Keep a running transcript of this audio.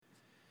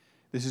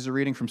This is a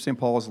reading from St.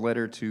 Paul's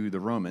letter to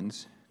the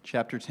Romans,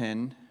 chapter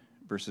 10,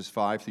 verses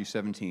 5 through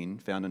 17,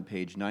 found on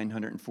page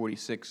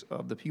 946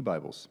 of the Pew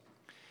Bibles.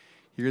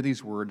 Hear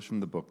these words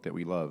from the book that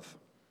we love.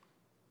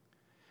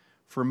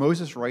 For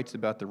Moses writes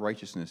about the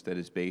righteousness that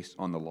is based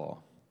on the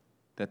law,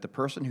 that the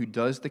person who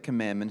does the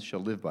commandments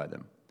shall live by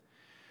them.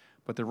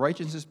 But the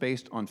righteousness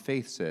based on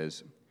faith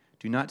says,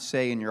 do not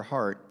say in your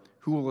heart,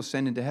 who will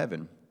ascend into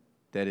heaven,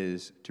 that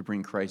is, to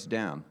bring Christ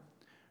down,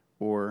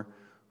 or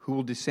who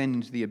will descend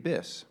into the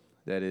abyss,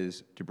 that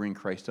is, to bring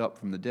Christ up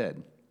from the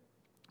dead.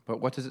 But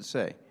what does it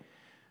say?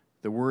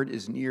 The word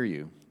is near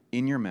you,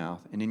 in your mouth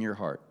and in your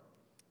heart,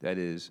 that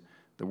is,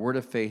 the word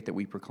of faith that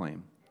we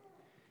proclaim.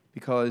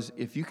 Because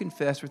if you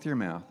confess with your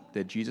mouth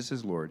that Jesus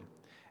is Lord,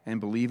 and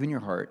believe in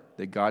your heart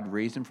that God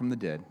raised him from the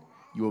dead,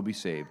 you will be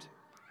saved.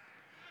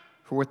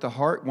 For with the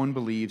heart one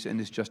believes and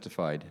is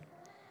justified,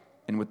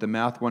 and with the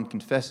mouth one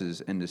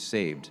confesses and is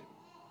saved.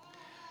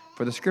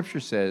 For the Scripture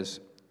says,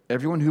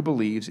 everyone who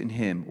believes in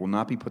him will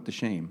not be put to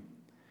shame.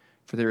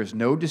 For there is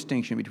no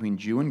distinction between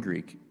Jew and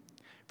Greek,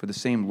 for the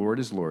same Lord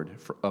is Lord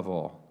of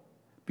all,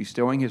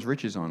 bestowing his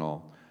riches on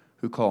all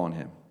who call on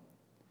him.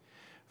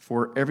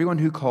 For everyone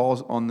who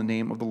calls on the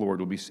name of the Lord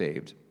will be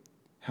saved.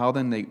 How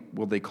then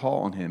will they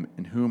call on him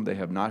in whom they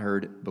have not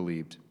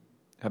believed?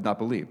 And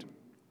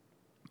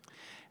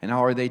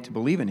how are they to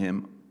believe in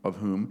him of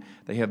whom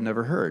they have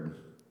never heard?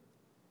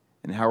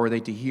 And how are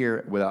they to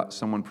hear without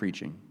someone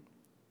preaching?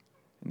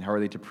 And how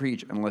are they to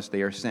preach unless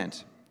they are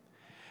sent?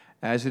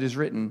 As it is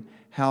written,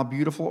 how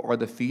beautiful are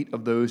the feet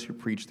of those who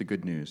preach the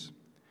good news.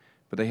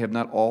 But they have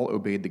not all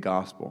obeyed the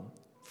gospel.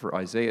 For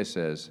Isaiah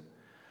says,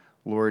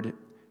 Lord,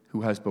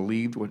 who has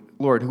believed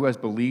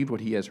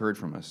what he has heard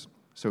from us?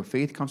 So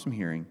faith comes from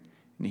hearing,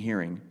 and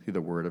hearing through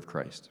the word of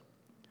Christ.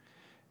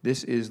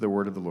 This is the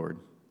word of the Lord.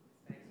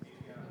 You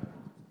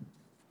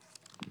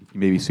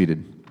may be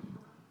seated.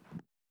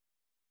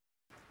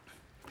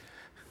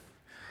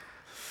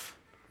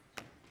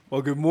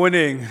 Well, good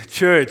morning,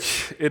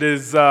 church. It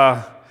is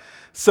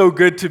so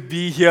good to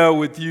be here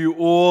with you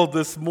all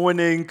this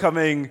morning,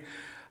 coming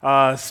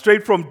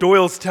straight from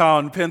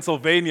Doylestown,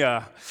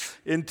 Pennsylvania,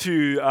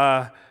 into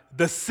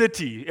the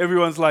city.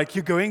 Everyone's like,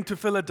 you're going to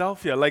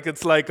Philadelphia? Like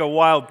it's like a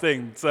wild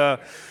thing. It's a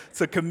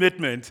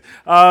commitment.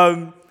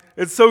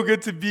 It's so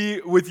good to be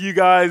with you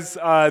guys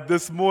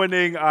this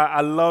morning.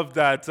 I love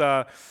that.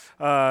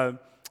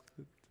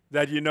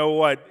 That you know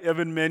what,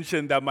 Evan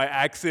mentioned that my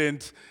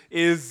accent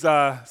is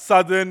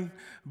southern,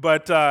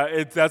 but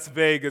that's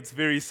vague. It's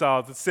very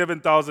south. It's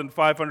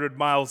 7,500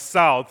 miles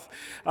south.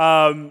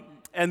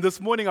 And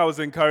this morning I was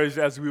encouraged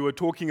as we were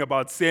talking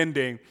about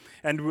sending,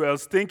 and I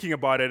was thinking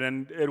about it,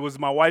 and it was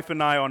my wife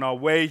and I on our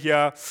way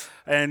here,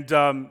 and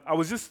I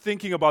was just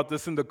thinking about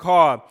this in the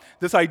car,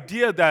 this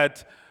idea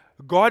that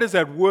God is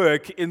at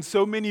work in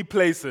so many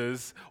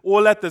places,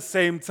 all at the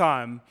same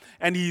time,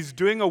 and He's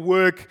doing a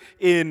work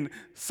in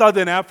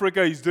Southern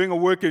Africa, He's doing a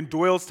work in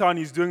Doylestown,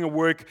 He's doing a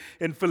work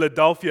in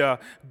Philadelphia.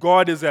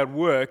 God is at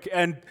work,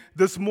 and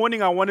this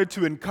morning I wanted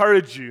to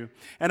encourage you,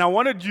 and I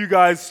wanted you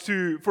guys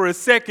to, for a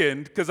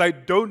second, because I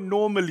don't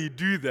normally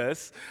do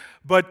this,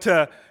 but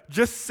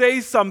just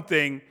say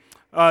something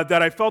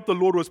that I felt the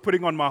Lord was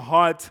putting on my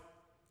heart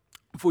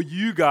for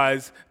you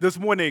guys this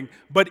morning,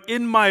 but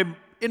in my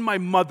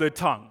mother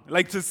tongue,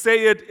 like to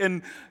say it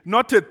and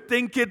not to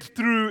think it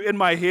through in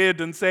my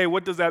head and say,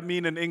 what does that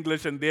mean in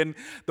English? And then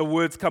the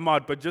words come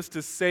out, but just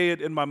to say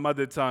it in my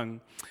mother tongue.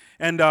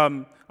 And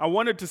I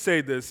wanted to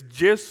say this,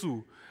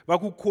 Jesu,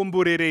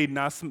 vakukomborerei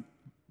nas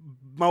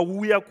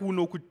mauya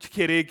kuno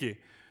kuchikereke,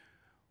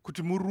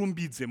 kuti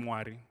murumbidze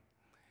Mwari.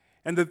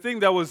 And the thing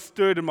that was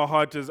stirred in my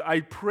heart is I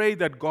pray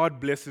that God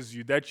blesses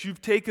you, that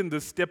you've taken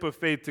this step of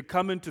faith to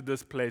come into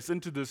this place,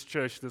 into this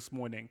church this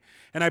morning.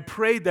 And I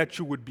pray that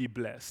you would be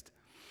blessed.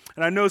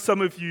 And I know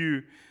some of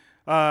you,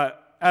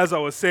 as I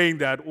was saying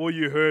that, all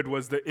you heard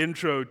was the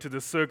intro to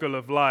the Circle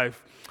of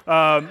Life.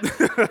 So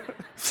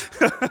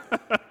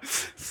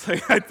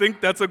I think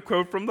that's a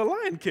quote from The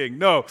Lion King.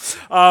 No,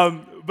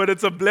 but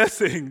it's a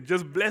blessing,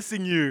 just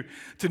blessing you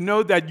to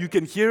know that you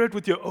can hear it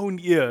with your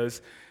own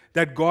ears,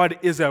 that God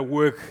is at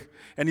work.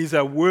 And He's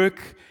at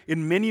work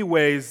in many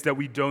ways that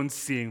we don't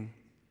see.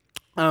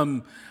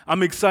 I'm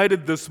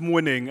excited this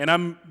morning, and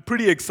I'm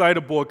pretty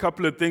excitable. A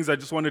couple of things I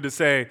just wanted to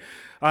say.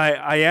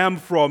 I am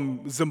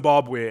from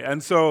Zimbabwe,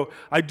 and so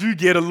I do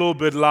get a little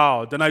bit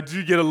loud, and I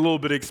do get a little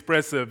bit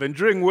expressive. And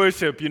during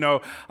worship,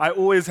 I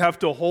always have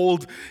to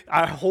hold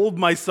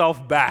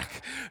myself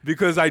back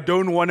because I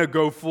don't want to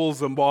go full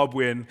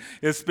Zimbabwean,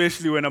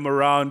 especially when I'm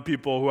around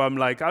people who I'm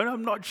like,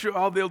 I'm not sure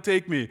how they'll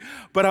take me.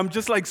 But I'm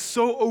just like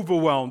so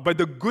overwhelmed by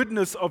the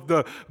goodness of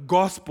the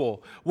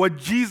gospel, what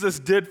Jesus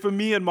did for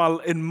me in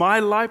my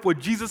life, what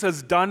Jesus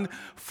has done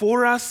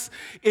for us.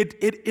 It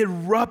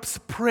erupts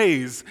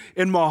praise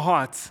in my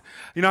heart. hearts.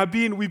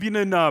 We've been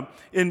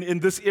in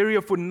this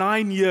area for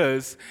 9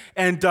 years,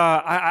 and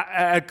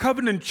at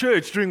Covenant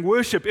Church during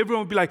worship,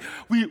 everyone would be like,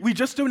 we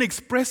just don't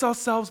express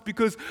ourselves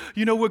because,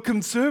 we're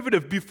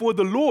conservative before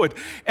the Lord.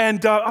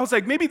 And I was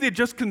like, maybe they're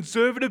just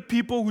conservative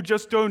people who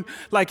just don't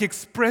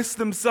express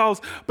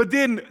themselves. But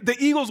then the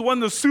Eagles won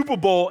the Super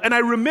Bowl, and I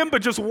remember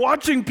just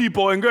watching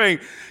people and going,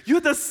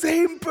 you're the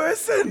same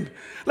person.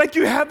 Like,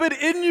 you have it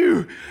in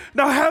you.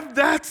 Now have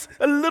that,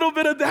 a little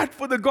bit of that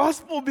for the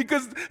gospel,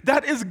 because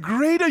that is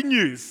greater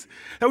news.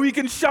 That we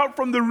can shout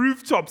from the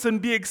rooftops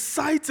and be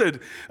excited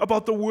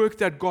about the work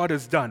that God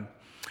has done.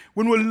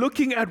 When we're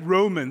looking at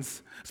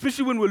Romans,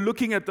 especially when we're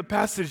looking at the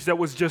passage that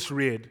was just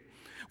read,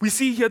 we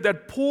see here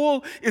that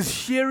Paul is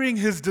sharing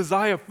his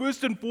desire,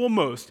 first and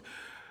foremost,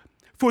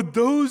 for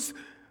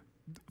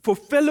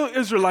fellow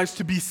Israelites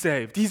to be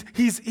saved.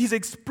 He's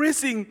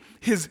expressing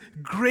his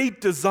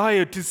great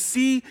desire to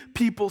see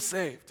people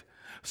saved,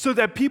 so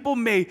that people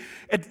may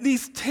at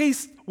least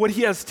taste what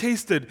he has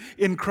tasted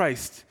in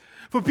Christ,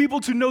 for people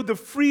to know the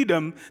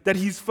freedom that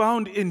he's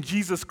found in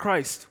Jesus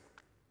Christ.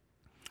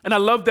 And I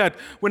love that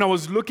when I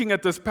was looking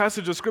at this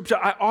passage of Scripture,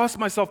 I asked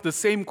myself the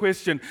same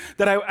question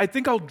that I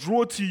think I'll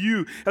draw to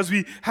you as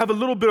we have a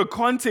little bit of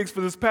context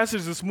for this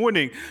passage this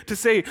morning, to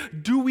say,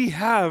 do we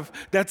have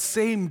that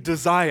same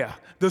desire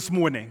this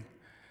morning?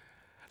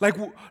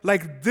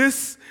 Like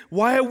this,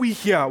 why are we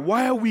here?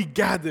 Why are we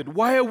gathered?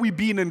 Why are we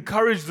being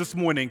encouraged this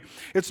morning?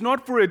 It's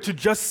not for it to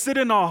just sit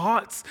in our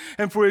hearts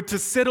and for it to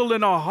settle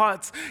in our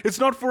hearts. It's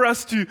not for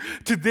us to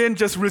then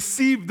just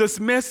receive this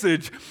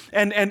message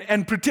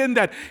and pretend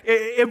that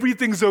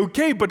everything's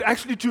okay, but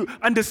actually to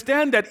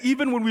understand that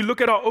even when we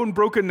look at our own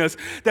brokenness,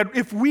 that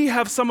if we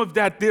have some of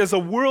that, there's a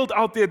world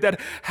out there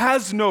that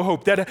has no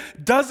hope, that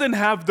doesn't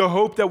have the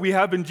hope that we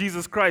have in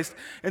Jesus Christ,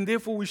 and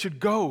therefore we should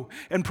go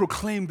and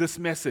proclaim this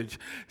message.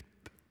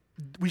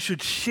 We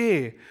should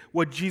share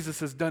what Jesus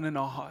has done in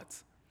our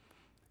hearts.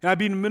 And I've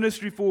been in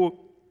ministry for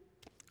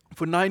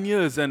 9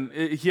 years, and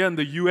here in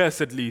the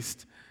U.S. at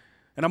least.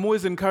 And I'm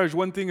always encouraged,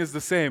 one thing is the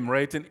same,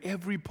 right? In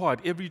every part,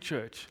 every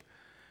church,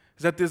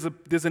 is that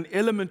there's an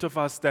element of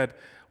us that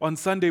on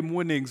Sunday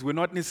mornings, we're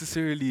not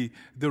necessarily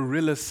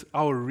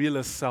our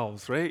realest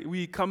selves, right?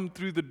 We come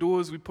through the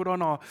doors, we put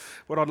on our,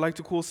 what I'd like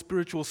to call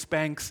spiritual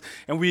Spanx,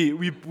 and we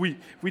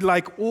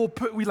like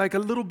a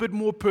little bit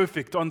more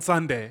perfect on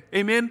Sunday.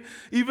 Amen?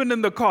 Even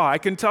in the car, I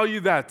can tell you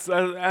that.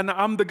 And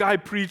I'm the guy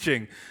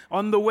preaching.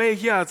 On the way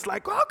here, it's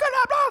like, how can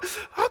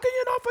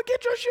you not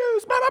forget your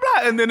shoes? Blah, blah,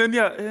 blah. And then in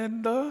here,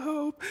 and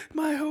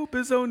my hope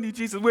is only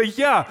Jesus. We're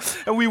here,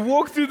 and we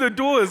walk through the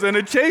doors, and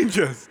it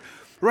changes,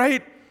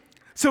 right?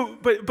 So,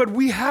 but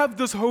we have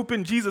this hope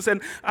in Jesus,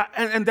 and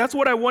that's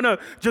what I want to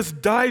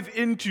just dive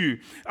into.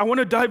 I want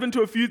to dive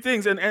into a few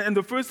things, and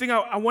the first thing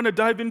I want to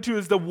dive into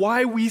is the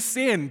why we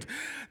sinned.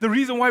 The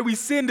reason why we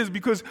sinned is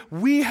because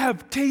we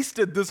have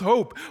tasted this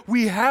hope.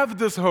 We have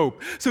this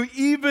hope. So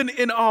even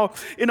in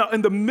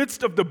the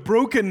midst of the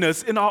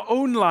brokenness in our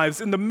own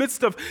lives, in the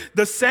midst of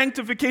the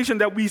sanctification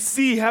that we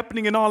see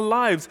happening in our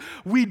lives,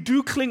 we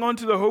do cling on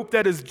to the hope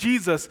that is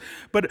Jesus.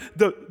 But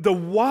the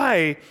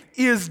why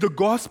is the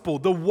gospel.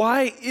 The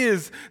why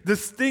is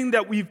this thing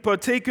that we've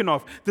partaken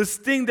of, this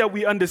thing that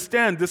we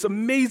understand, this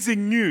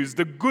amazing news,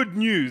 the good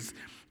news,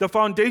 the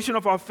foundation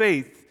of our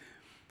faith,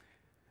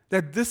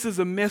 that this is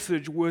a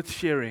message worth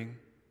sharing.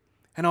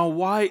 And our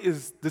why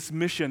is this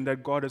mission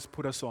that God has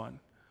put us on,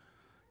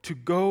 to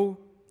go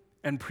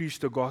and preach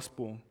the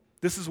gospel.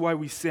 This is why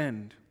we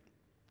send.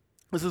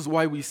 This is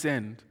why we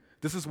send.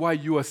 This is why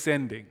you are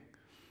sending.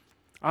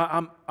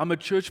 I'm a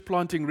church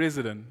planting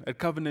resident at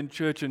Covenant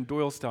Church in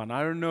Doylestown.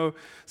 I don't know,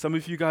 some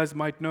of you guys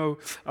might know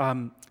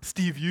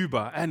Steve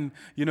Yuba. And,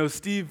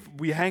 Steve,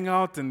 we hang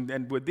out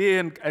and we're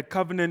there at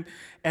Covenant.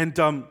 And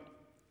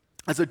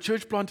as a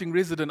church planting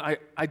resident,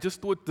 I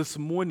just thought this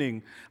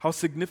morning how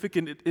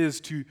significant it is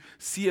to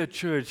see a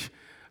church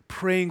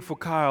praying for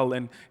Kyle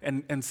and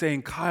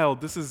saying, Kyle,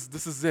 this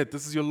is it.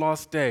 This is your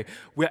last day.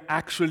 We're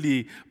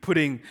actually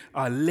putting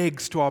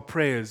legs to our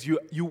prayers.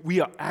 We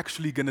are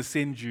actually going to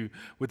send you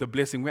with a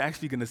blessing. We're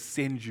actually going to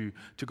send you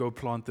to go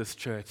plant this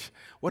church.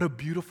 What a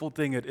beautiful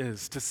thing it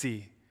is to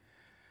see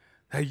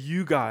that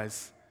you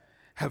guys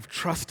have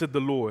trusted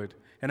the Lord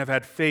and have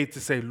had faith to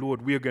say,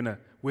 Lord, we're going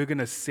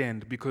to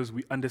send because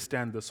we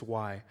understand this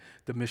why,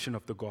 the mission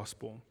of the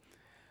gospel.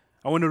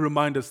 I want to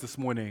remind us this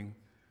morning,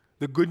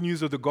 the good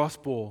news of the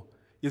gospel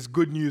is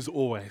good news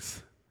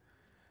always.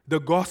 The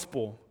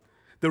gospel,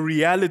 the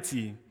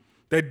reality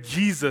that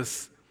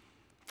Jesus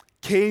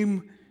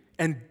came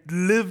and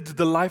lived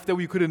the life that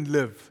we couldn't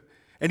live.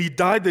 And he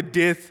died the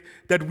death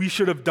that we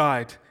should have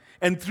died.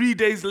 And 3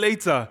 days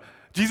later,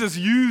 Jesus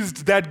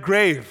used that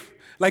grave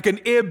like an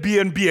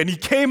Airbnb, and he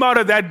came out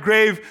of that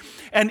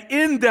grave And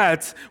in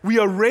that, we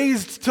are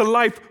raised to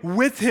life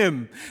with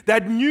Him.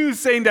 That news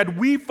saying that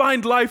we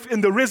find life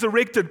in the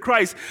resurrected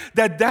Christ,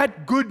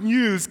 that good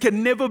news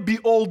can never be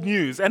old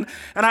news. And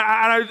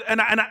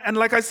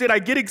like I said, I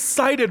get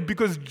excited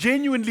because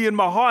genuinely in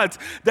my heart,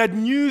 that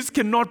news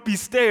cannot be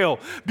stale,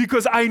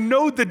 because I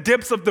know the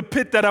depths of the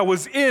pit that I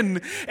was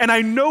in, and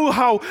I know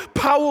how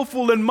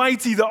powerful and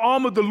mighty the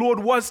arm of the Lord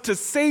was to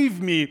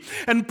save me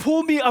and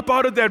pull me up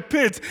out of that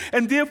pit,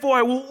 and therefore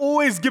I will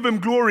always give Him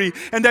glory,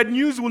 and that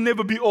news will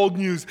never be old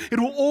news. It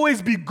will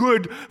always be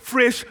good,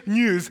 fresh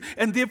news,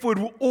 and therefore it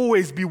will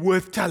always be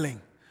worth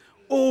telling.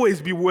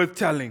 Always be worth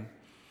telling.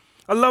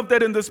 I love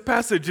that in this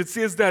passage it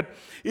says that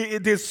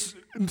there's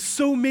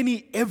so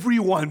many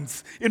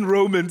everyones in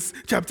Romans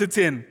chapter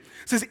 10.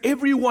 It says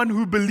everyone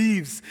who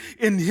believes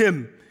in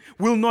Him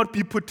will not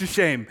be put to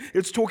shame.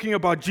 It's talking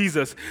about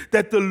Jesus,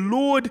 that the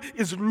Lord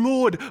is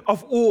Lord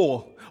of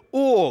all,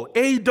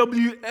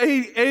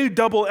 A-W-A-L-L.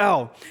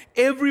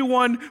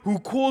 Everyone who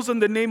calls on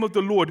the name of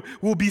the Lord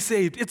will be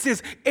saved. It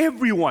says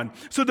everyone.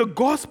 So the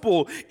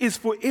gospel is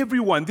for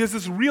everyone. There's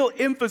this real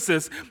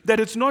emphasis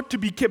that it's not to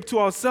be kept to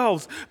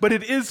ourselves, but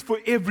it is for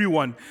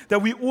everyone,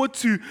 that we ought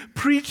to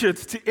preach it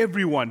to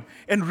everyone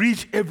and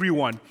reach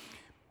everyone.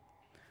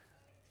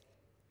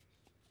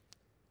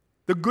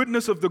 The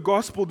goodness of the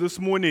gospel this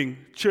morning,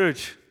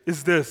 church,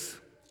 is this.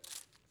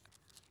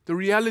 The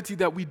reality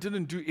that we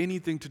didn't do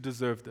anything to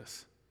deserve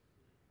this.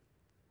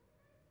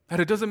 That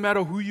it doesn't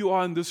matter who you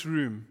are in this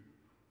room.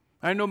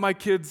 I know my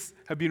kids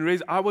have been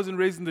raised, I wasn't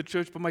raised in the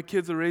church, but my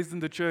kids are raised in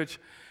the church,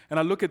 and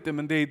I look at them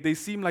and they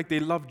seem like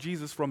they love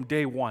Jesus from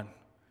day one.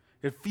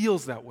 It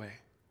feels that way.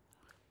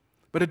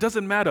 But it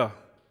doesn't matter.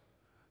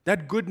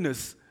 That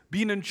goodness,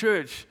 being in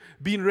church,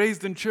 being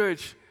raised in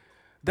church,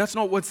 that's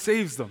not what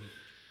saves them.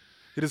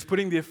 It is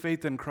putting their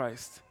faith in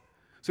Christ.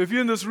 So if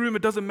you're in this room,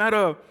 it doesn't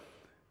matter.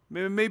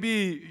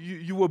 Maybe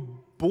you were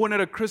born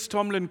at a Chris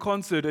Tomlin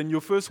concert and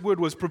your first word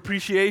was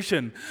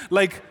propitiation.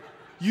 Like,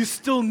 you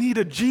still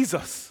needed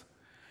Jesus.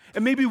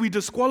 And maybe we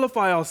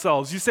disqualify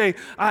ourselves. You say,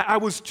 I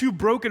was too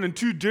broken and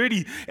too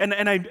dirty, and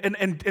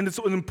it's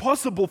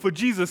impossible for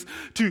Jesus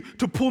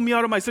to pull me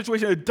out of my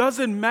situation. It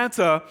doesn't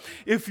matter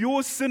if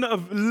your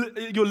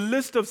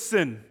list of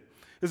sin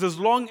is as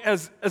long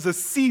as a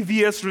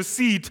CVS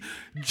receipt.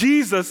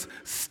 Jesus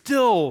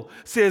still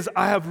says,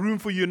 I have room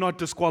for you, not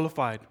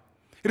disqualified.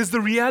 It is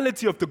the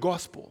reality of the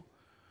gospel.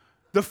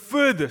 The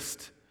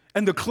furthest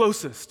and the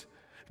closest.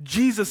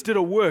 Jesus did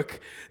a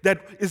work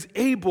that is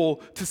able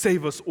to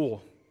save us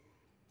all.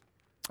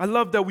 I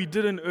love that we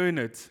didn't earn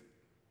it.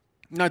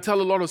 And I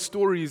tell a lot of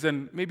stories,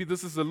 and maybe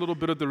this is a little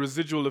bit of the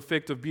residual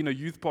effect of being a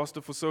youth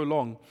pastor for so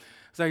long.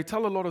 So I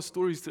tell a lot of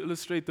stories to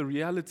illustrate the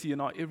reality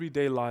in our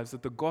everyday lives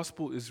that the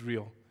gospel is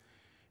real,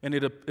 and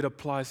it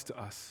applies to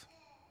us.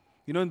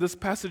 You know, in this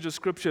passage of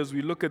Scripture, as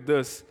we look at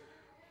this,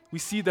 we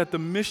see that the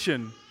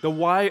mission, the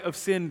why of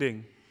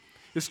sending,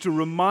 is to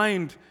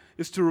remind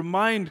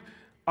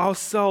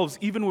ourselves,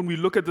 even when we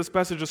look at this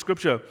passage of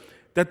Scripture,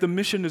 that the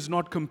mission is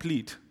not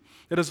complete.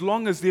 That as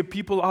long as there are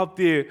people out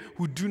there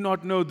who do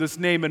not know this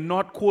name and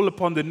not call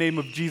upon the name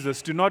of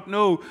Jesus, do not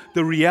know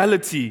the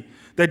reality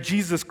that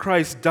Jesus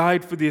Christ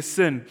died for their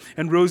sin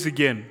and rose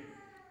again,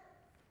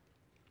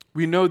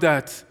 we know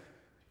that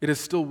it is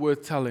still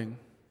worth telling.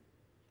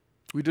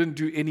 We didn't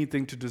do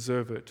anything to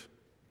deserve it.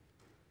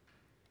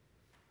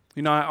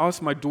 You know, I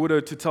asked my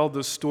daughter to tell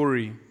this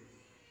story.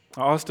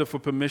 I asked her for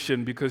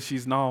permission because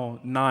she's now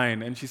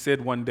 9, and she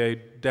said one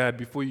day, Dad,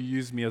 before you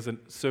use me as a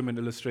sermon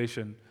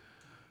illustration,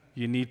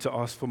 you need to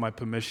ask for my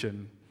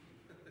permission.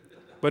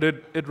 But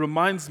it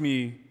reminds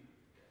me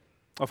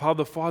of how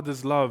the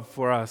Father's love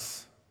for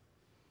us,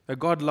 that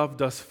God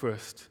loved us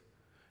first.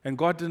 And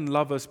God didn't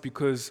love us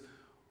because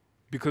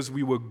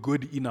we were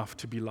good enough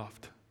to be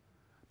loved.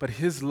 But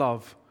His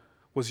love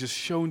was just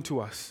shown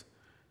to us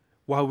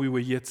while we were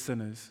yet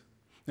sinners.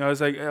 Now,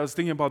 as I was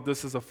thinking about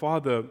this as a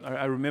father,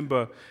 I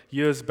remember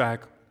years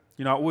back,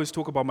 you know, I always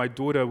talk about my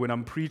daughter when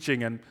I'm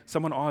preaching, and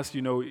someone asked,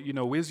 you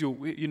know, where's your,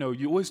 you know,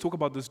 you always talk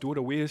about this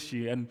daughter, where is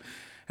she? And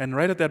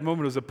right at that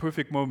moment, it was a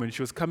perfect moment.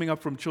 She was coming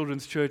up from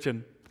children's church,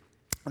 and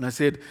I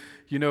said,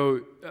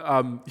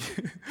 I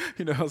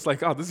was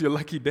like, oh, this is your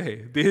lucky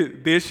day.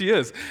 There she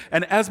is.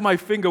 And as my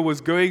finger was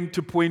going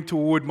to point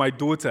toward my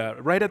daughter,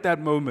 right at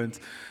that moment,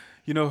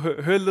 you know,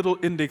 her little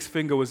index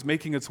finger was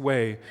making its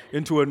way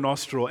into her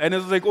nostril. And it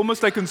was like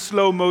almost like in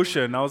slow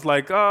motion. I was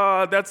like,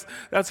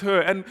 that's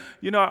her. And,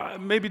 you know,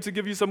 maybe to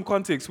give you some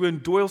context, we're in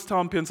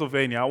Doylestown,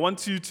 Pennsylvania. I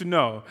want you to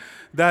know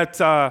that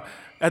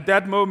at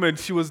that moment,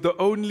 she was the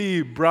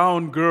only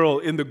brown girl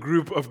in the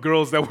group of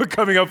girls that were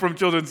coming up from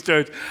children's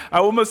church. I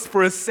almost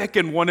for a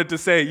second wanted to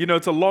say, you know,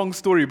 it's a long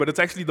story, but it's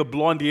actually the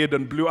blonde-haired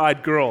and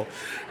blue-eyed girl.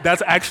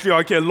 That's actually,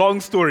 okay,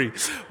 long story.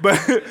 But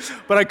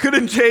I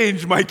couldn't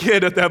change my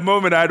kid at that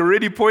moment. I had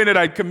already pointed,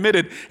 I'd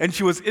committed, and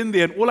she was in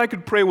there. And all I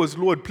could pray was,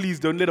 Lord, please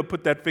don't let her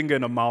put that finger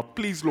in her mouth.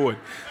 Please, Lord.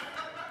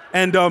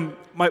 And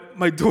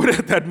my daughter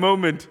at that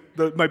moment,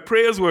 my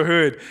prayers were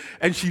heard,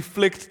 and she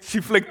flicked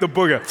the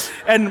booger.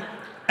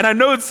 And I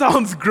know it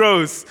sounds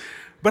gross,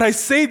 but I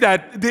say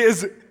that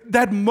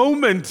that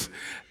moment,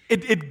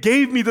 it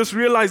gave me this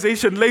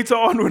realization later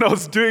on when I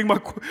was doing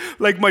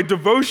my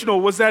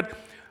devotional, was that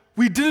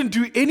we didn't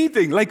do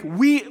anything.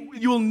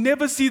 You'll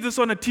never see this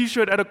on a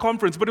t-shirt at a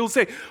conference, but it'll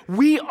say,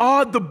 we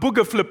are the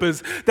booger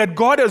flippers that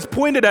God has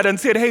pointed at and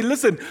said, hey,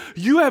 listen,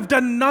 you have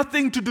done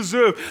nothing to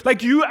deserve.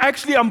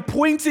 I'm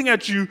pointing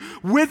at you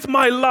with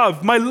my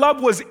love. My love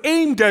was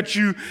aimed at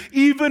you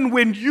even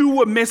when you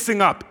were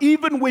messing up,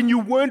 even when you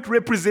weren't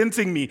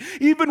representing me,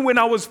 even when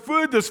I was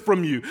furthest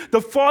from you.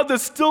 The Father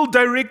still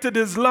directed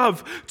his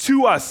love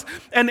to us.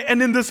 And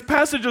in this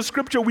passage of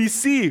scripture, we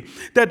see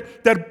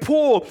that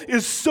Paul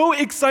is so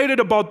excited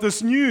about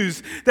this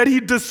news that he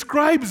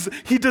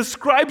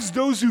describes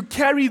those who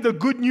carry the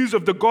good news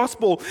of the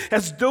gospel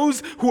as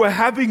those who are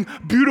having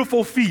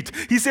beautiful feet.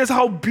 He says,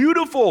 how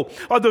beautiful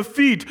are the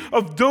feet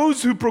of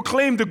those who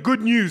proclaim the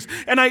good news.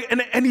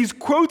 And he's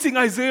quoting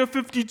Isaiah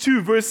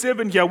 52 verse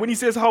 7 here when he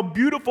says, how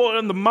beautiful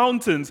on the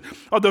mountains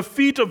are the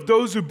feet of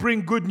those who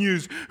bring good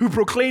news, who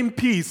proclaim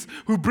peace,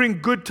 who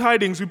bring good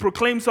tidings, who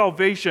proclaim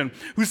salvation,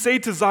 who say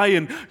to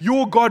Zion,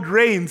 your God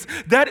reigns.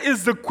 That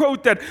is the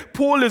quote that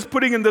Paul is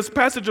putting in this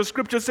passage of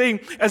scripture, saying,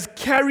 as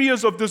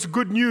carriers of this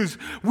good news,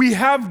 we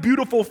have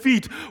beautiful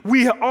feet.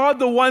 We are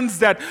the ones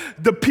that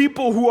the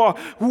people who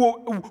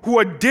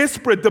are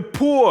desperate, the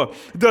poor,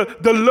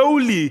 the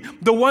lowly,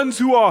 the ones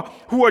who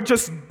are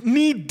just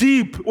knee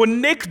deep or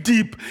neck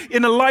deep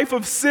in a life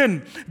of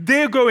sin,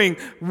 they're going,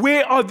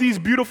 where are these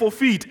beautiful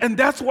feet? And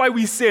that's why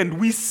we send.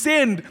 We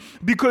send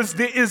because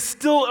there is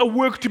still a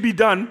work to be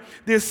done.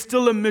 There's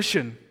still a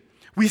mission.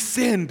 We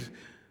send.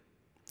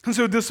 And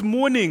so this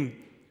morning,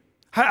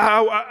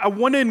 I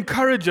want to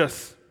encourage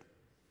us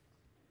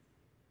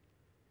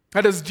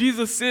that as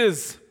Jesus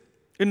says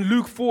in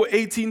Luke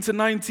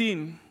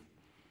 4:18-19,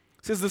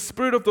 says, the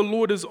Spirit of the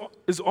Lord is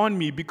on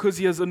me because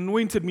he has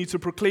anointed me to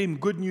proclaim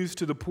good news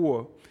to the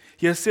poor.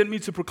 He has sent me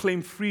to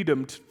proclaim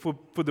freedom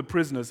for the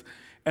prisoners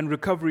and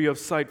recovery of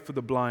sight for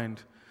the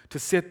blind, to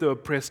set the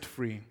oppressed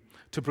free,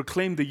 to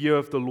proclaim the year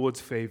of the Lord's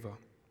favor.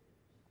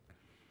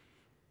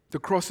 The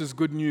cross is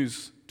good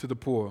news to the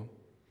poor.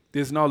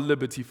 There's now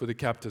liberty for the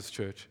captives,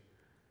 church.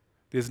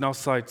 There's now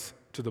sight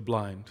to the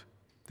blind.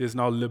 There's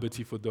now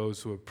liberty for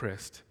those who are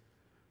oppressed.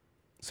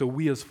 So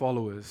we as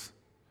followers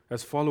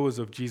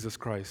of Jesus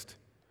Christ,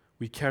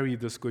 we carry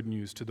this good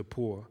news to the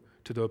poor,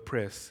 to the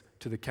oppressed,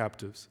 to the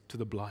captives, to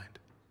the blind.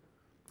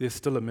 There's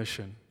still a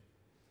mission,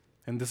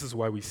 and this is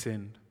why we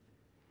send.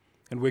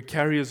 And we're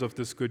carriers of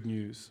this good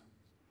news.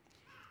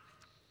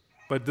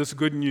 But this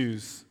good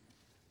news,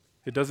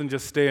 it doesn't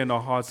just stay in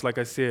our hearts, like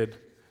I said.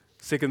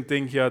 Second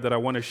thing here that I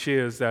want to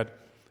share is that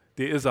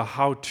there is a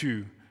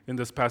how-to in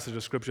this passage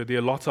of Scripture. There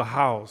are lots of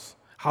hows.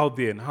 How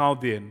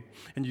then?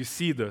 And you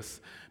see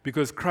this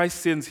because Christ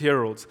sends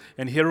heralds,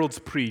 and heralds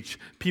preach.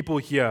 People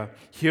hear,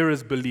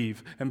 hearers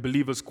believe, and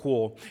believers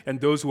call, and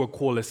those who are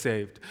called are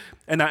saved.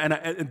 And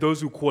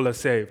those who call are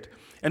saved.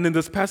 And in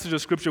this passage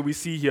of Scripture, we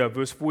see here,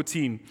 verse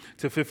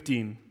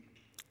 14-15,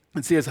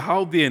 it says,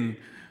 How then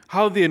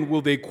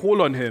will they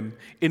call on him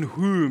in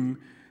whom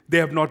they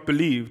have not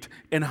believed?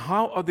 And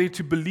how are they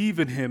to believe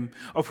in him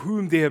of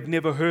whom they have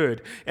never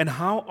heard? And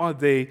how are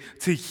they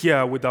to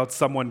hear without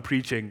someone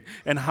preaching?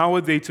 And how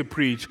are they to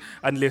preach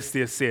unless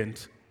they're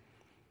sent?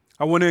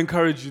 I want to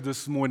encourage you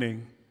this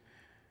morning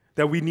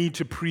that we need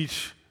to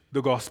preach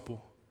the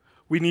gospel.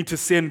 We need to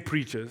send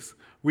preachers.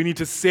 We need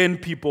to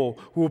send people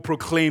who will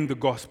proclaim the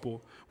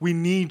gospel. We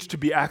need to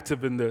be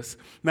active in this.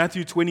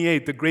 Matthew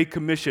 28, the Great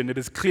Commission, it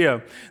is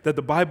clear that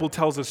the Bible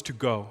tells us to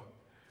go.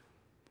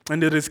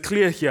 And it is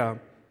clear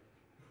here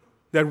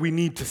that we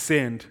need to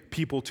send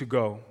people to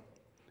go.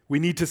 We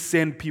need to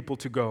send people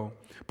to go.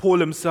 Paul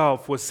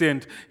himself was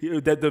sent,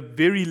 that the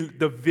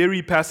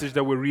very passage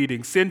that we're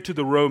reading, sent to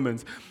the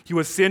Romans. He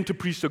was sent to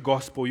preach the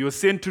gospel. He was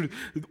sent to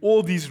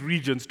all these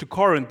regions, to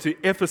Corinth, to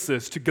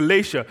Ephesus, to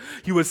Galatia.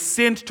 He was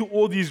sent to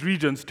all these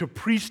regions to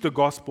preach the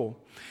gospel.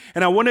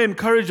 And I want to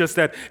encourage us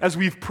that as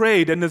we've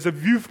prayed and as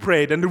you've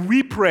prayed and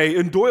we pray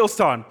in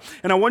Doylestown,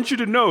 and I want you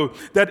to know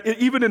that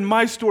even in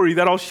my story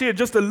that I'll share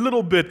just a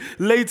little bit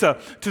later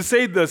to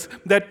say this,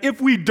 that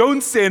if we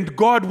don't send,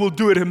 God will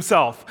do it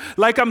himself.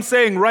 Like I'm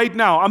saying right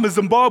now, I'm a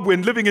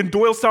Zimbabwean living in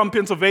Doylestown,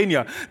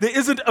 Pennsylvania. There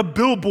isn't a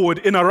billboard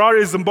in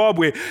Harare,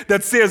 Zimbabwe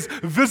that says,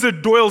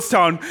 visit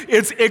Doylestown,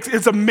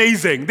 it's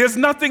amazing. There's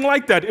nothing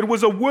like that. It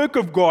was a work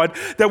of God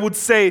that would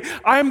say,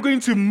 I'm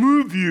going to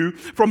move you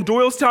from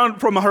Doylestown,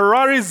 from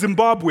Harare,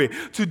 Zimbabwe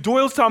to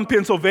Doylestown,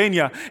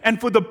 Pennsylvania, and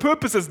for the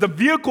purposes, the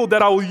vehicle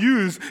that I'll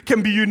use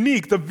can be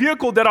unique. The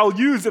vehicle that I'll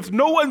use, if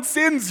no one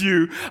sends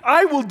you,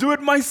 I will do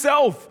it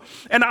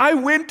myself. And I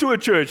went to a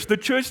church, the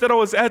church that I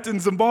was at in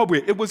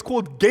Zimbabwe. It was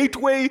called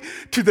Gateway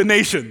to the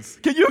Nations.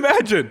 Can you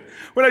imagine?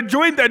 When I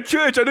joined that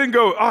church, I didn't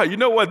go, you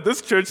know what?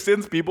 This church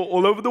sends people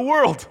all over the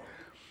world.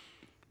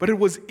 But it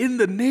was in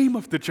the name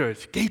of the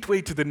church,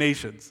 Gateway to the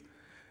Nations,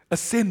 a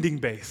sending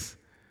base.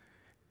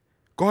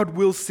 God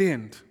will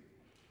send.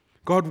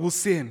 God will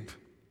send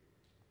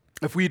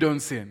if we don't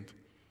send.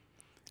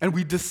 And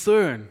we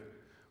discern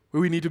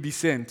where we need to be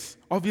sent.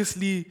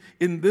 Obviously,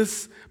 in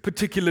this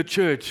particular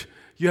church,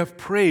 You have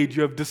prayed,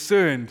 you have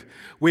discerned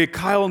where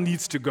Kyle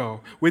needs to go,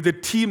 where the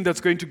team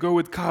that's going to go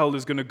with Kyle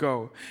is going to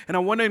go. And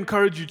I want to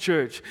encourage you,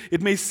 church.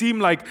 It may seem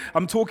like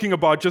I'm talking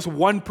about just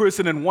one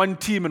person and one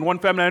team and one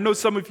family. I know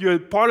some of you are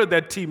part of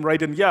that team,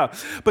 right? And yeah,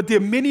 but there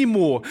are many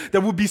more that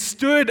will be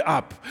stirred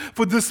up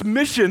for this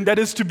mission that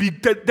is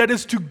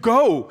to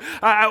go.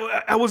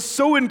 I was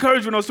so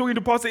encouraged when I was talking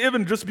to Pastor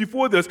Evan just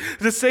before this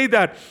to say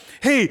that,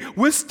 hey,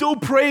 we're still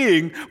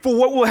praying for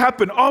what will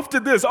happen after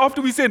this,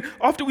 after we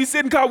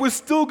send Kyle, we're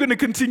still going to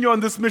continue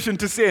on this mission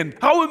to send.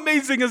 How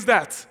amazing is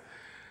that?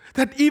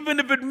 That even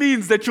if it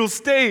means that you'll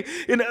stay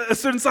in a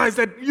certain size,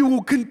 that you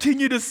will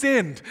continue to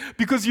send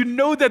because you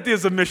know that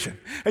there's a mission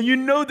and you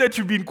know that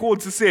you've been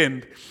called to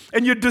send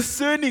and you're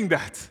discerning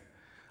that.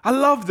 I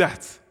love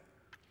that.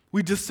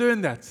 We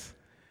discern that.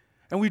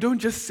 And we don't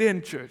just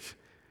send, church.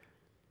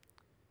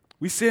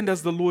 We send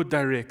as the Lord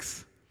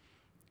directs.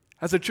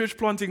 As a church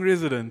planting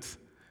resident,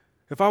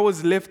 if I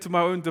was left to my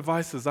own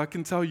devices, I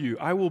can tell you,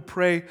 I will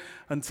pray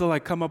until I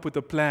come up with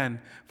a plan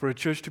for a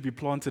church to be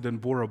planted in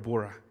Bora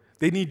Bora.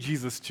 They need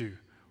Jesus too.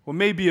 Or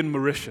maybe in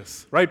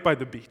Mauritius, right by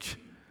the beach.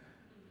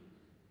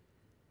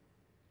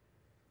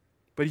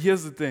 But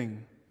here's the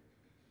thing.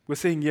 We're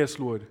saying, yes,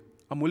 Lord,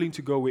 I'm willing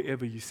to go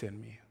wherever you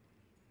send me.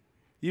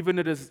 Even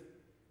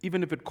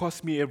if it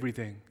costs me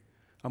everything,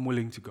 I'm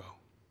willing to go.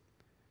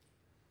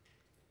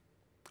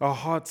 Our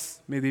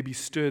hearts, may they be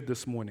stirred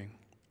this morning.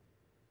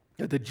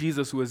 That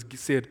Jesus who has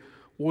said,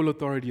 all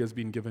authority has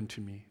been given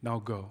to me, now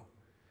go.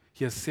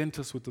 He has sent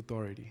us with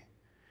authority.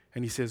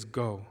 And he says,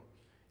 go.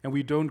 And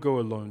we don't go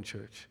alone,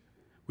 church.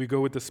 We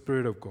go with the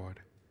Spirit of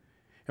God.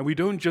 And we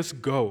don't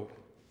just go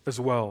as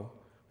well.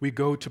 We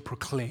go to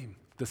proclaim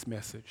this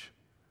message.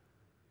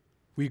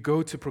 We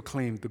go to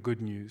proclaim the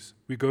good news.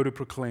 We go to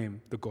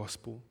proclaim the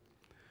gospel.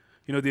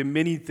 You know, there are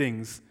many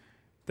things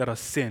that are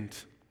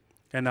sent.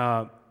 And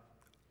I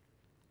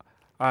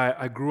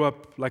grew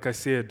up, like I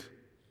said,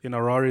 in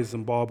Harare,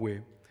 Zimbabwe.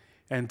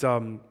 And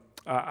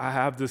I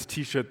have this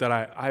T-shirt that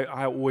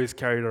I always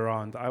carried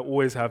around. I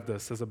always have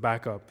this as a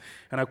backup.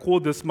 And I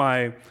called this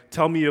my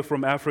Tell Me You're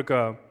From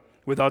Africa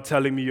Without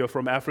Telling Me You're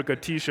From Africa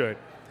T-shirt.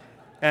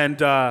 And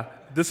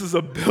this is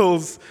a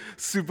Bills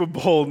Super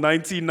Bowl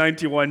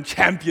 1991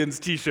 champions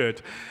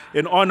T-shirt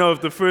in honor of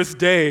the first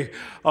day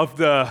of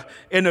the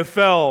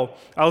NFL.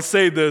 I'll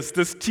say this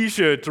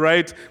T-shirt,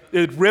 right,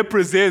 it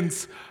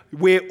represents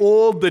where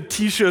all the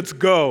T-shirts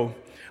go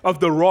of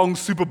the wrong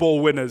Super Bowl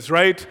winners,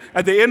 right?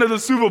 At the end of the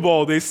Super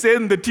Bowl, they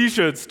send the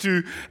T-shirts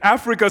to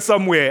Africa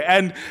somewhere,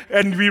 and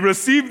we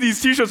receive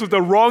these T-shirts with the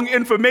wrong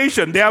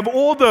information. They have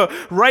all the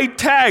right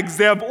tags.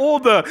 They have all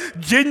the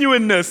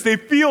genuineness. They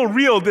feel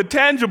real. They're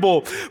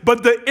tangible.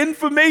 But the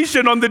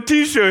information on the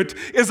T-shirt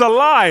is a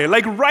lie.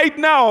 Like right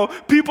now,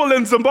 people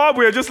in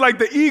Zimbabwe, just like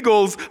the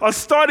Eagles, are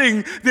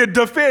starting their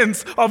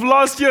defense of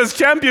last year's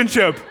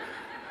championship.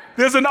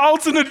 There's an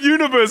alternate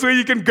universe where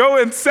you can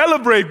go and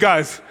celebrate,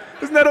 guys.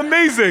 Isn't that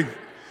amazing?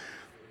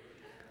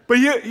 But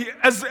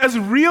as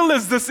real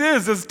as this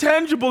is, as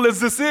tangible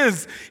as this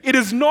is, it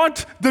is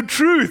not the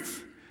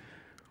truth,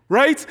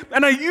 right?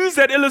 And I use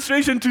that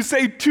illustration to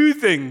say two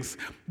things.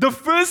 The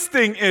first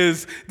thing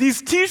is,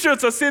 these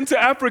T-shirts are sent to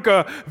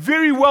Africa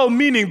very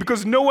well-meaning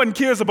because no one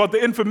cares about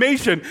the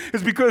information.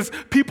 It's because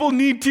people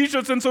need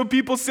T-shirts and so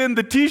people send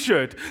the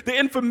T-shirt. The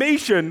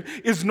information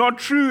is not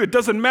true. It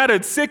doesn't matter.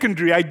 It's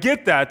secondary. I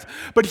get that.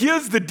 But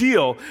here's the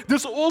deal.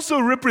 This also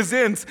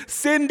represents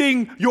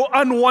sending your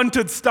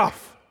unwanted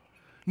stuff.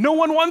 No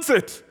one wants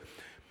it.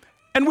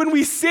 And when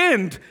we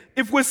send,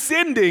 if we're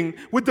sending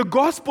with the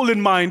gospel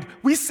in mind,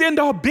 we send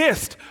our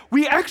best.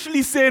 We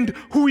actually send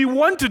who we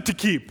wanted to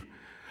keep.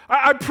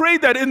 I pray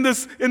that in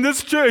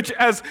this church,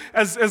 as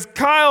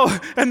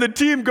Kyle and the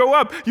team go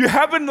up, you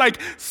haven't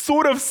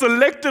sort of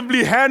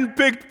selectively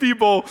handpicked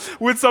people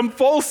with some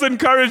false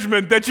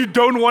encouragement that you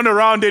don't want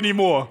around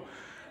anymore.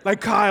 Like,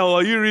 Kyle,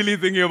 are you really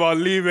thinking about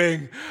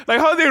leaving?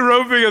 Like, how are they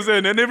roping us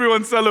in and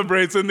everyone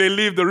celebrates and they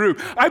leave the room?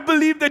 I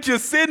believe that you're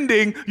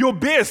sending your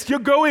best. You're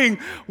going,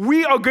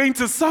 we are going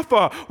to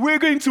suffer. We're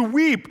going to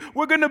weep.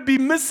 We're going to be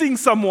missing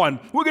someone.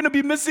 We're going to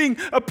be missing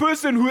a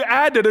person who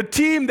added, a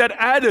team that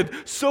added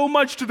so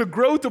much to the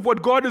growth of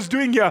what God is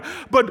doing here.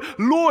 But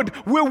Lord,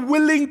 we're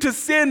willing to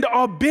send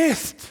our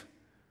best.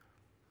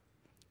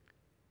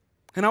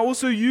 And I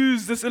also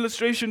use this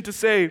illustration to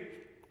say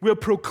we're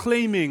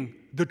proclaiming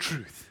the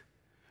truth.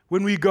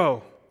 When we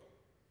go,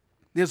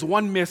 there's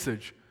one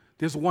message,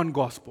 there's one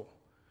gospel,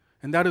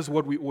 and that is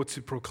what we ought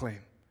to proclaim.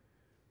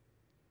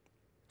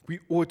 We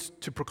ought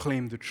to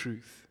proclaim the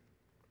truth.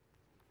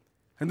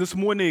 And this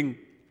morning,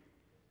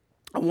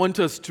 I want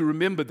us to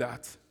remember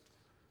that,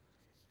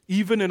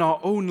 even in our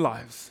own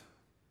lives.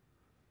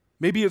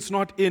 Maybe it's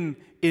not in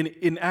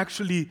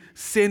actually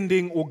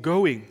sending or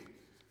going,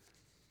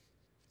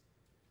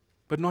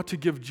 but not to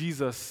give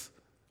Jesus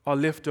our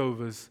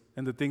leftovers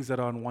and the things that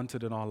are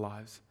unwanted in our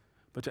lives.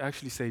 But to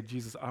actually say,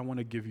 Jesus, I want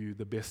to give you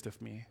the best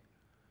of me.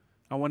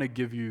 I want to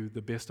give you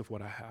the best of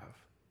what I have.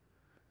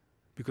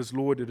 Because,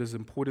 Lord, it is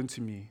important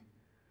to me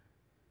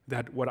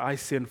that what I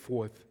send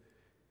forth,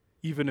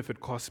 even if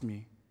it costs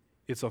me,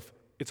 it's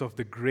it's of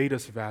the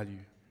greatest value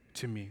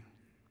to me.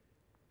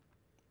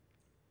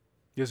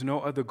 There's no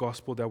other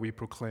gospel that we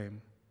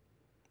proclaim.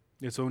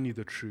 It's only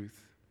the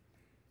truth.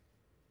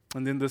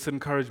 And then this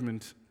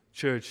encouragement,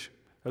 church,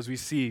 as we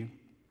see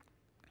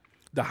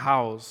the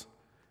hows,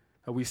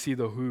 we see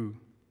the who.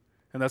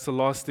 And that's the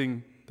last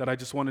thing that I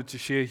just wanted to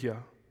share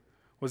here,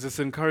 was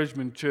this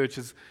encouragement, church,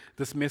 is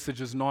this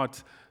message is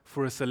not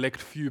for a select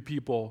few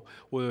people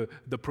or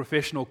the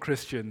professional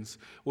Christians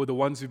or the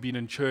ones who've been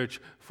in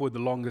church for the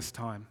longest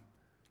time.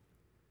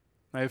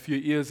 Now, if your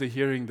ears are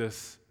hearing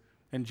this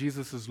and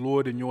Jesus is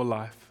Lord in your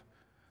life,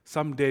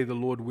 someday the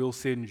Lord will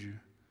send you.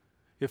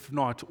 If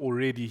not,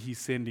 already He's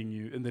sending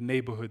you in the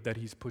neighborhood that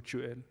He's put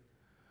you in.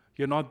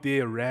 You're not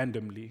there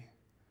randomly.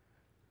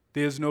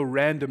 There's no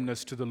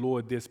randomness to the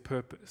Lord, there's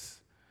purpose.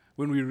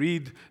 When we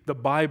read the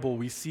Bible,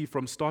 we see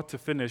from start to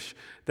finish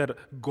that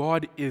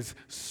God is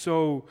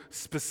so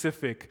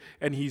specific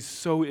and He's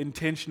so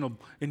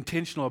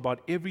intentional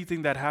about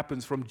everything that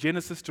happens from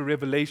Genesis to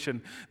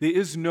Revelation. There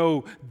is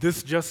no,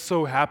 this just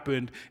so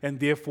happened, and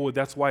therefore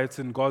that's why it's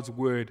in God's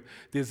Word.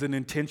 There's an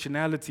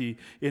intentionality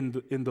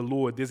in the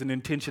Lord. There's an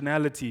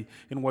intentionality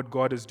in what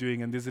God is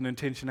doing, and there's an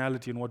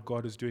intentionality in what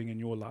God is doing in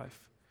your life.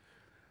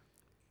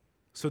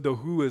 So the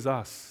who is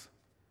us.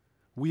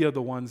 We are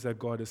the ones that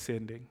God is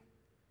sending.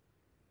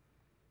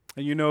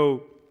 And you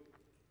know,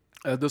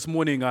 this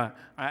morning,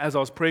 as I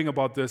was praying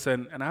about this,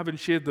 and I haven't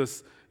shared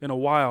this in a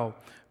while,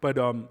 but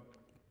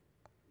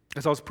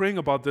as I was praying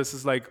about this,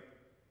 it's like,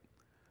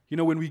 you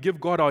know, when we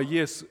give God our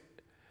yes,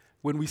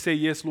 when we say,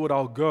 yes, Lord,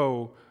 I'll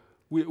go,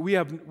 we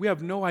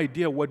have no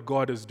idea what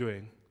God is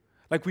doing.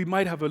 Like, we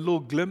might have a little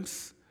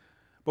glimpse,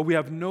 but we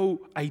have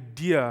no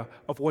idea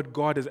of what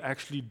God is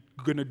actually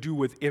going to do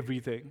with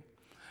everything.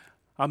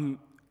 9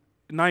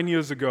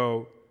 years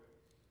ago,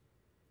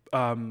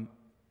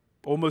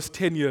 almost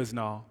 10 years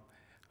now,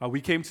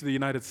 we came to the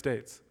United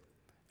States.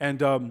 And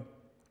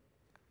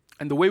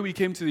the way we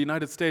came to the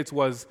United States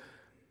was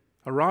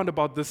around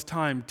about this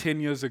time,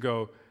 10 years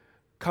ago,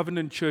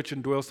 Covenant Church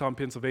in Doylestown,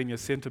 Pennsylvania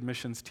sent a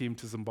missions team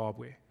to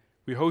Zimbabwe.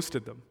 We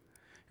hosted them.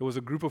 It was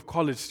a group of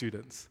college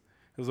students.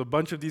 There was a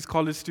bunch of these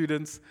college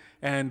students,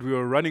 and we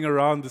were running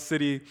around the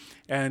city,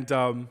 and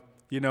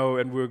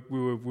and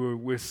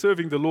we're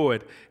serving the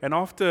Lord. And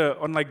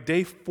on like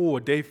day 4,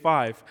 day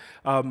 5,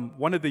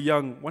 one of the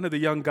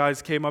young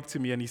guys came up to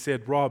me and he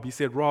said, Rob,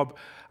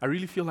 I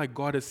really feel like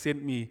God has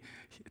sent me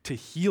to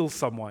heal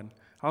someone.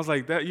 I was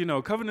like, that,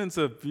 Covenant's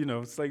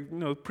it's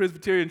like,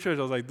 Presbyterian church.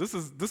 I was like,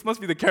 this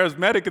must be the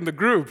charismatic in the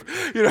group.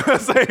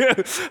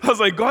 I was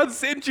like, God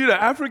sent you to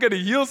Africa to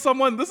heal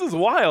someone? This is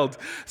wild.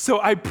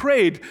 So I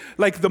prayed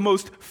like the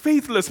most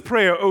faithless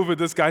prayer over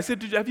this guy. I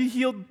said, have you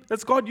healed?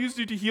 Has God used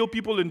you to heal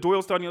people in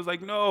Doylestown? He was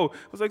like, no.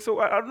 I was like,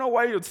 so I don't know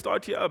why you'd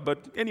start here,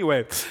 but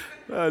anyway,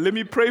 let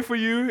me pray for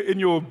you in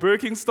your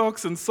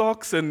Birkenstocks and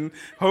socks and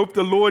hope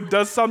the Lord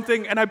does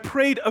something. And I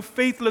prayed a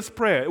faithless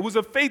prayer. It was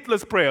a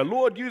faithless prayer.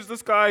 Lord, use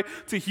this guy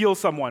to heal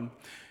someone.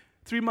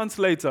 3 months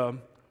later,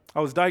 I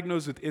was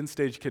diagnosed with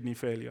end-stage kidney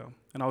failure,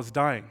 and I was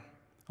dying.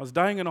 I was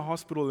dying in a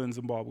hospital in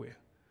Zimbabwe.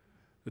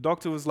 The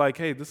doctor was like,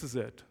 hey, this is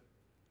it.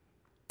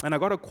 And I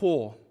got a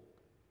call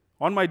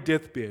on my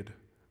deathbed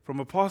from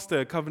a pastor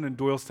at Covenant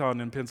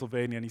Doylestown in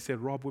Pennsylvania, and he said,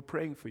 Rob, we're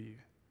praying for you.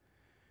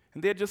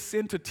 And they had just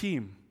sent a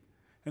team,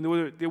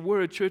 and they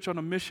were a church on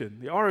a mission.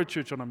 They are a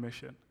church on a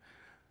mission.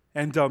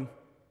 And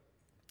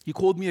he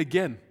called me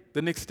again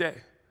the next day.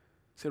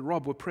 He said,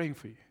 Rob, we're praying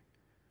for you.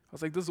 I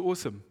was like, this is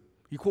awesome.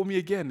 He called me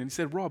again and he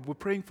said, Rob, we're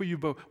praying for you,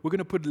 but we're going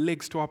to put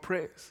legs to our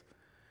prayers.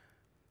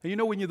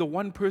 And when you're the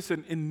one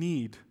person in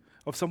need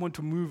of someone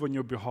to move on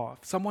your behalf,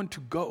 someone to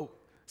go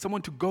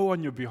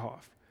on your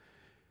behalf,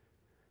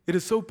 it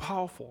is so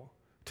powerful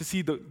to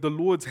see the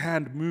Lord's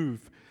hand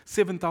move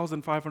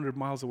 7,500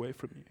 miles away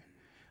from you.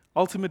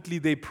 Ultimately,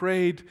 they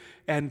prayed,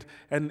 and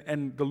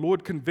the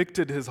Lord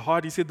convicted his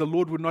heart. He said, the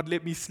Lord would not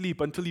let me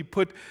sleep until he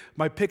put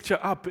my picture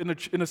up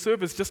in a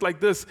service just like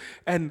this.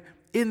 And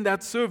in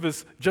that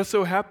service, just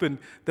so happened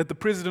that the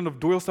president of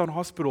Doylestown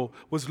Hospital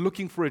was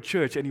looking for a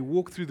church, and he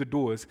walked through the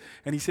doors,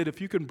 and he said, if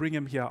you can bring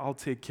him here, I'll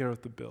take care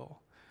of the bill.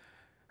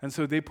 And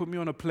so they put me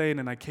on a plane,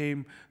 and I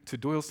came to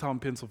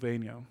Doylestown,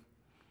 Pennsylvania.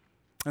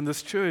 And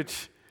this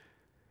church,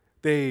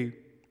 they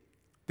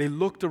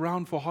looked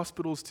around for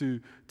hospitals to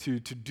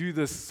do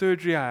this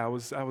surgery. I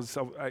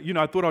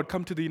thought I'd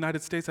come to the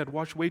United States. I'd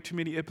watched way too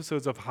many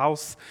episodes of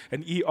House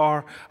and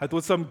ER. I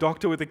thought some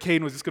doctor with a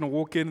cane was just going to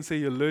walk in and say,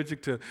 you're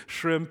allergic to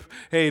shrimp.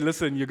 Hey,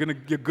 listen, you're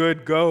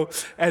good, go.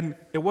 And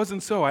it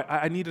wasn't so.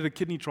 I needed a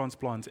kidney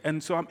transplant.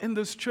 And so I'm in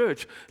this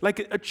church, like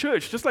a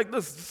church, just like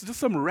this,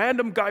 just some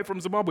random guy from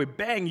Zimbabwe.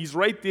 Bang, he's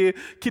right there,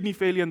 kidney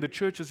failure, and the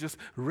church is just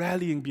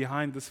rallying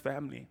behind this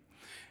family.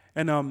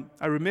 And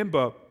I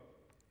remember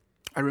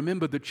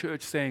the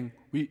church saying,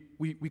 we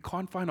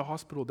can't find a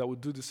hospital that will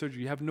do the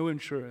surgery. You have no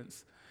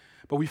insurance.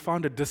 But we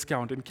found a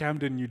discount in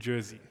Camden, New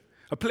Jersey,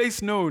 a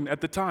place known at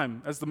the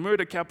time as the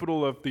murder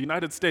capital of the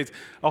United States.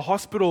 A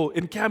hospital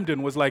in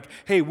Camden was like,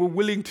 hey, we're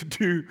willing to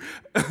do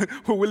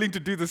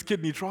this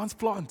kidney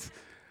transplant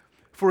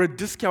for a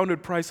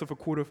discounted price of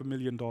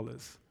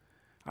 $250,000.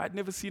 I'd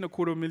never seen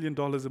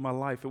 $250,000 in my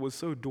life. It was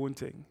so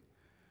daunting.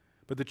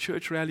 But the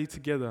church rallied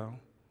together,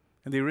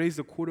 and they raised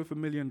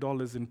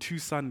 $250,000 in 2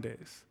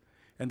 Sundays.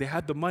 And they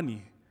had the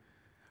money,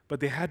 but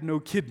they had no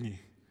kidney.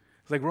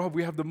 It's like, Rob,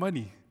 we have the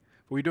money,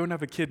 but we don't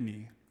have a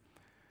kidney.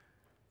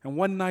 And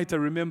one night I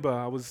remember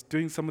I was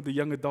doing some of the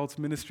young adults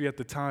ministry at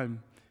the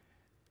time.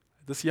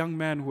 This young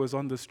man who was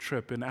on this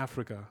trip in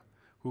Africa,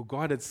 who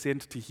God had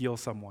sent to heal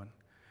someone,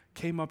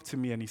 came up to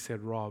me and he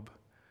said, Rob,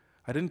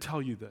 I didn't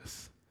tell you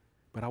this,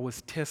 but I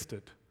was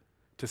tested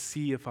to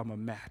see if I'm a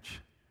match.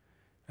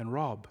 And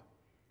Rob,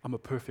 I'm a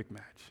perfect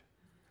match.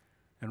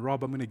 And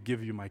Rob, I'm going to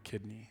give you my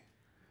kidney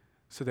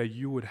so that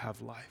you would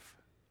have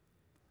life.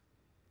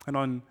 And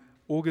on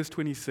August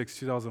 26,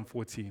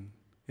 2014,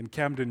 in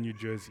Camden, New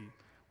Jersey,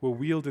 we're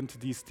wheeled into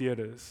these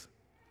theaters.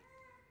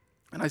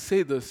 And I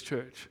say this,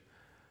 church,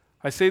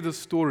 I say this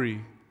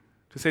story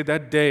to say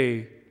that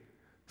day,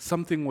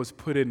 something was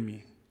put in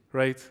me,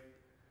 right?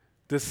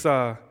 This,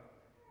 I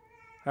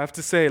have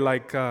to say,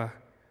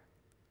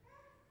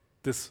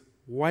 this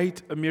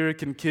white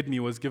American kidney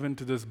was given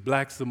to this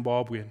black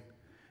Zimbabwean.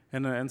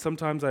 And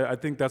sometimes I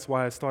think that's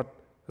why I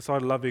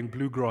started loving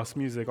bluegrass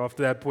music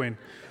after that point.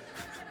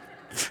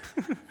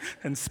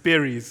 And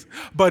Sperry's.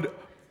 But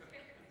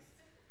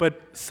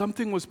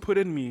something was put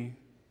in me,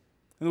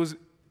 and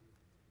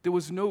there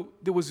was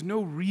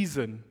no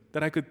reason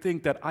that I could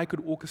think that I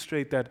could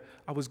orchestrate that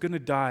I was going to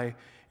die,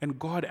 and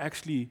God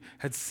actually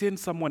had sent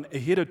someone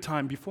ahead of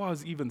time before I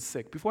was even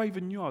sick, before I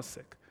even knew I was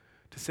sick,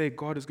 to say,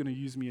 God is going to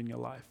use me in your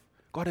life.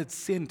 God had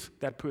sent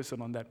that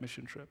person on that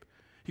mission trip.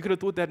 He could have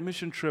thought that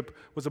mission trip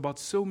was about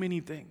so many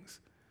things,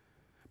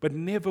 but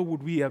never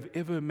would we have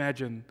ever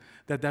imagined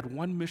that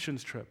one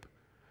missions trip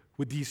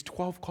with these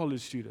 12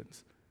 college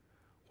students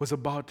was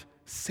about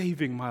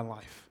saving my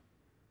life.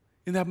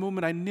 In that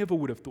moment, I never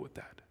would have thought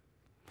that.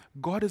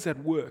 God is at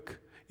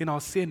work in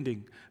our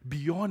sending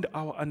beyond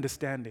our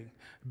understanding,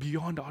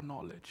 beyond our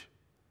knowledge.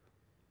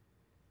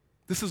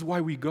 This is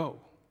why we go,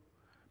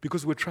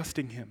 because we're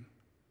trusting Him.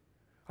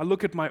 I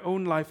look at my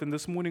own life, and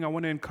this morning I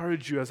want to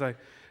encourage you as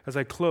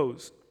I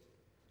close.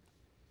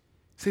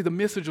 See, the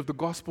message of the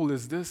gospel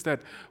is this,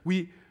 that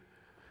we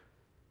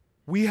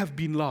have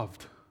been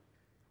loved.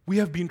 We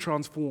have been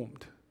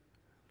transformed.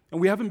 And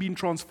we haven't been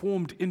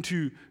transformed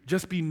into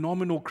just being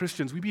nominal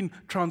Christians. We've been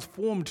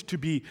transformed to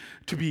be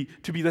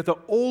that the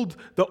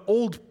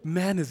old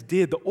man is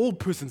dead, the old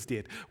person's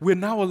dead. We're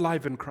now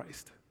alive in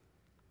Christ.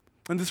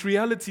 And this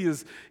reality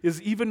is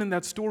even in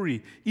that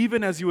story,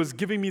 even as He was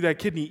giving me that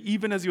kidney,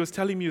 even as He was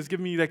telling me He was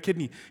giving me that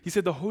kidney, He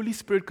said the Holy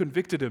Spirit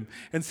convicted him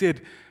and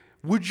said,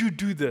 would you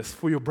do this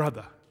for your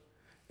brother?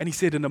 And he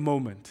said, in a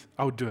moment,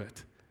 I'll do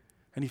it.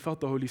 And he felt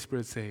the Holy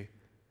Spirit say,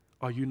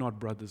 are you not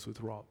brothers with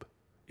Rob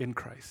in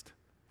Christ?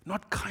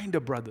 Not kind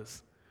of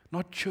brothers,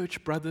 not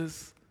church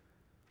brothers,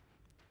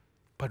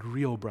 but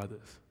real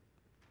brothers.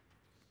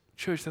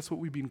 Church, that's what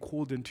we've been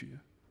called into.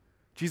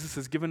 Jesus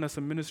has given us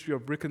a ministry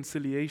of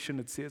reconciliation,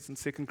 it says in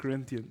 2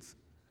 Corinthians.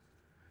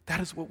 That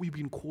is what we've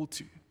been called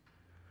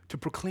to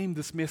proclaim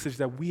this message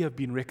that we have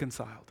been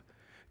reconciled.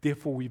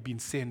 Therefore, we've been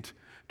sent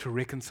to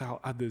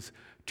reconcile others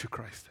to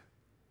Christ.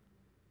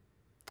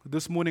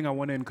 This morning, I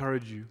want to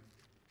encourage you.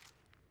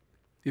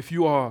 If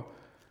you are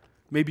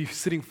maybe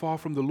sitting far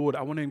from the Lord,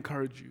 I want to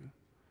encourage you.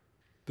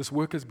 This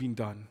work has been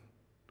done.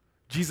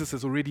 Jesus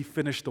has already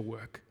finished the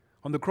work.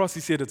 On the cross, He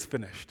said it's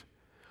finished.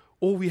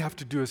 All we have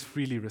to do is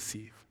freely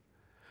receive.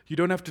 You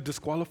don't have to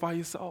disqualify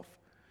yourself,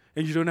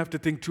 and you don't have to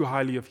think too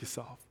highly of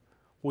yourself.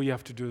 All you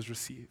have to do is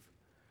receive.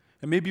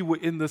 And maybe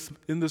we're in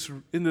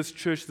this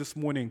church this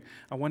morning.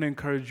 I want to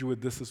encourage you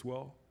with this as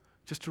well,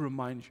 just to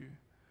remind you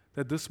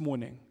that this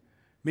morning,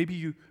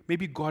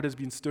 maybe God has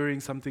been stirring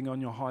something on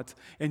your heart,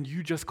 and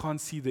you just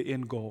can't see the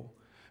end goal.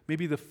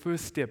 Maybe the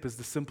first step is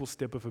the simple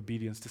step of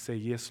obedience to say,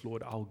 yes,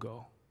 Lord, I'll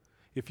go.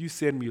 If you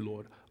send me,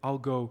 Lord, I'll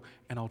go,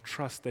 and I'll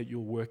trust that you're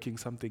working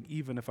something,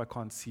 even if I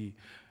can't see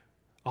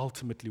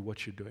ultimately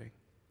what you're doing.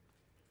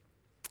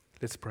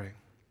 Let's pray.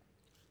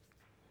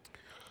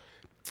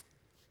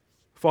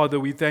 Father,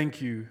 we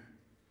thank you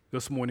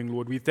this morning,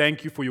 Lord. We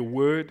thank you for your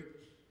word.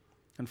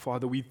 And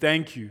Father, we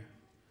thank you.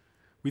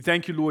 We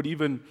thank you, Lord,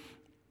 even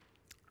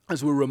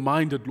as we're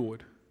reminded,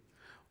 Lord.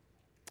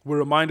 We're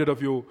reminded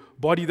of your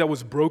body that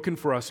was broken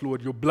for us,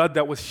 Lord, your blood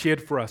that was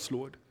shed for us,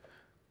 Lord.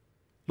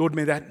 Lord,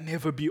 may that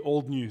never be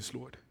old news,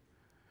 Lord.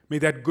 May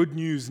that good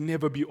news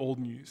never be old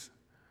news.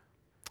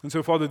 And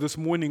so, Father, this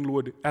morning,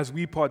 Lord, as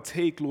we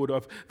partake, Lord,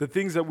 of the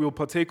things that we'll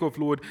partake of,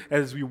 Lord,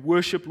 as we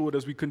worship, Lord,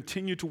 as we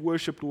continue to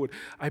worship, Lord,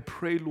 I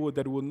pray, Lord,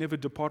 that it will never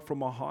depart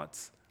from our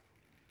hearts,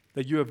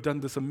 that you have done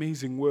this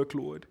amazing work,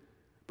 Lord,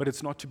 but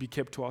it's not to be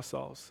kept to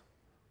ourselves.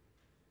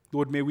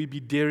 Lord, may we be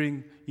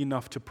daring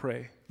enough to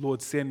pray,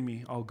 Lord, send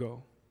me, I'll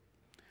go.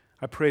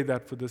 I pray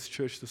that for this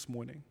church this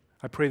morning.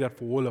 I pray that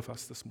for all of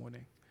us this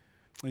morning.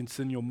 And it's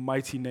in your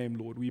mighty name,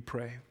 Lord, we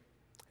pray.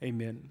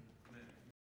 Amen.